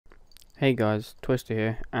Hey guys, Twister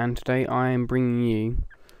here, and today I am bringing you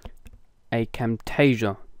a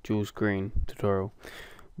Camtasia dual screen tutorial.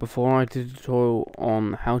 Before I did a tutorial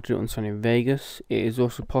on how to do it on Sony Vegas, it is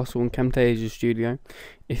also possible in Camtasia Studio.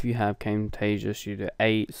 If you have Camtasia Studio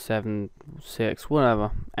 8, 7, 6,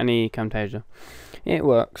 whatever, any Camtasia, it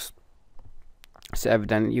works. So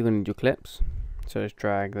evidently you're going to need your clips, so just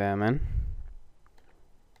drag them in,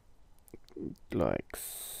 like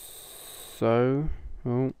so.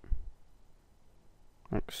 Oh.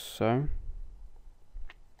 Like so.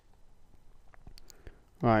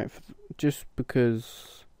 Right, just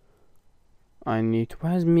because I need to.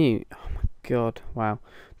 Where's mute? Oh my god, wow.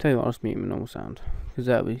 Tell you what, I'll just mute my normal sound, because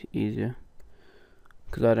that'll be easier.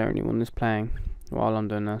 Because I don't really want this playing while I'm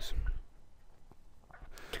doing this.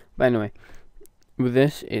 But anyway, with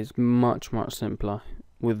this, it's much simpler.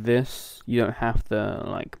 With this, you don't have to,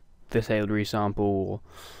 like, disable resample or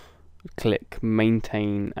click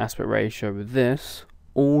maintain aspect ratio. With this,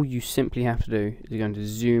 all you simply have to do is go into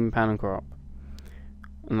zoom, pan and crop.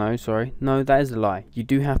 No, sorry, no, that is a lie. You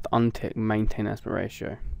do have to untick maintain aspect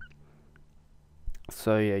ratio.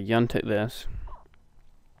 So yeah, you untick this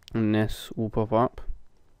and this will pop up.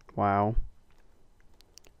 Wow.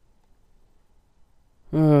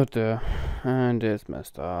 Oh dear, and it's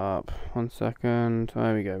messed up. 1 second,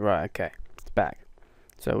 there we go. Right, okay, it's back.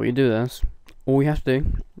 So when you do this, all you have to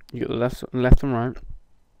do, you got the left and right,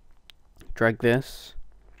 drag this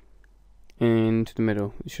into the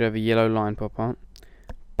middle. You should have a yellow line pop up.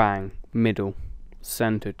 Bang, middle,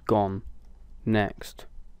 centered, gone. Next,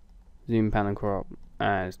 zoom, pan and crop.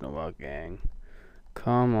 And it's not working.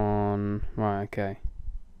 Come on. Right, okay.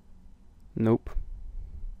 Nope.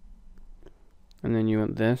 And then you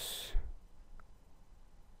want this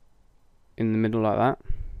in the middle like that.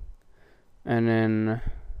 And then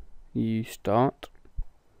you start.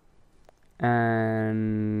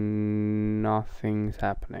 And nothing's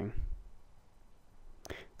happening.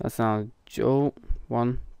 That sounds. Oh,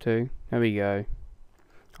 1, 2. There we go.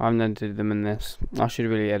 I haven't edited them in this. I should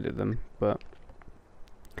really edit them, but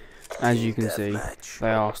as you can see, they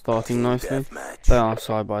are starting nicely. They are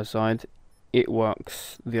side by side. It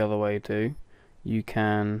works the other way too. You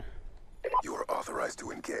can. You are authorized to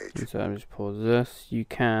engage. So I'm just pause this. You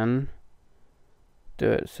can do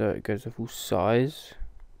it so it goes to full size.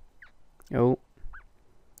 Oh,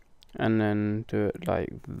 and then do it like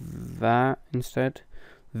that instead.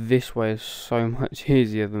 This way is so much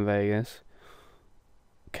easier than Vegas.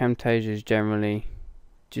 Camtasia is generally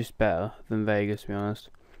just better than Vegas, to be honest.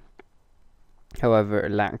 However, it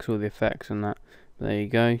lacks all the effects and that. But there you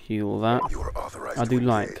go, you all that. I do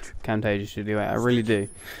like Camtasia Studio 8, I really do.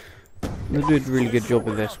 They do a really good job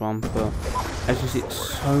with this one, but as you see, it's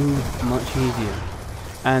so much easier.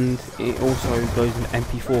 And it also goes in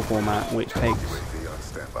MP4 format, which takes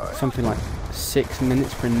something like 6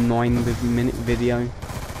 minutes for a 9-minute video.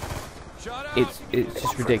 It's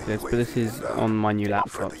just ridiculous, but this is on my new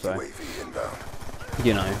laptop, so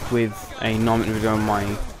you know, with a 9-minute video on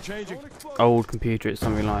my old computer, it's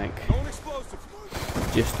something like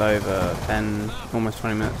just over 10, almost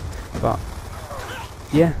 20 minutes. But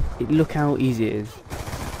yeah, look how easy it is.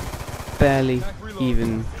 Barely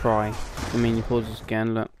even try. I mean, you pause this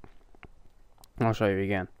again, look. I'll show you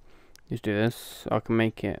again. Just do this. I can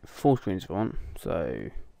make it full screen if I want, so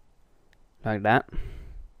like that.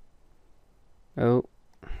 Oh,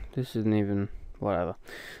 this isn't even whatever.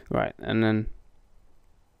 Right, and then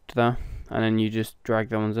ta-da, and then you just drag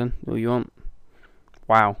the ones in all you want.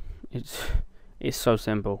 Wow, it's so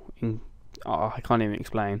simple. I can't even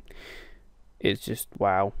explain. It's just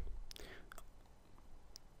wow.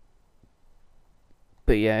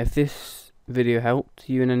 But yeah, if this video helped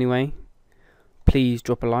you in any way, please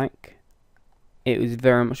drop a like. It was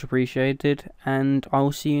very much appreciated, and I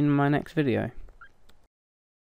will see you in my next video.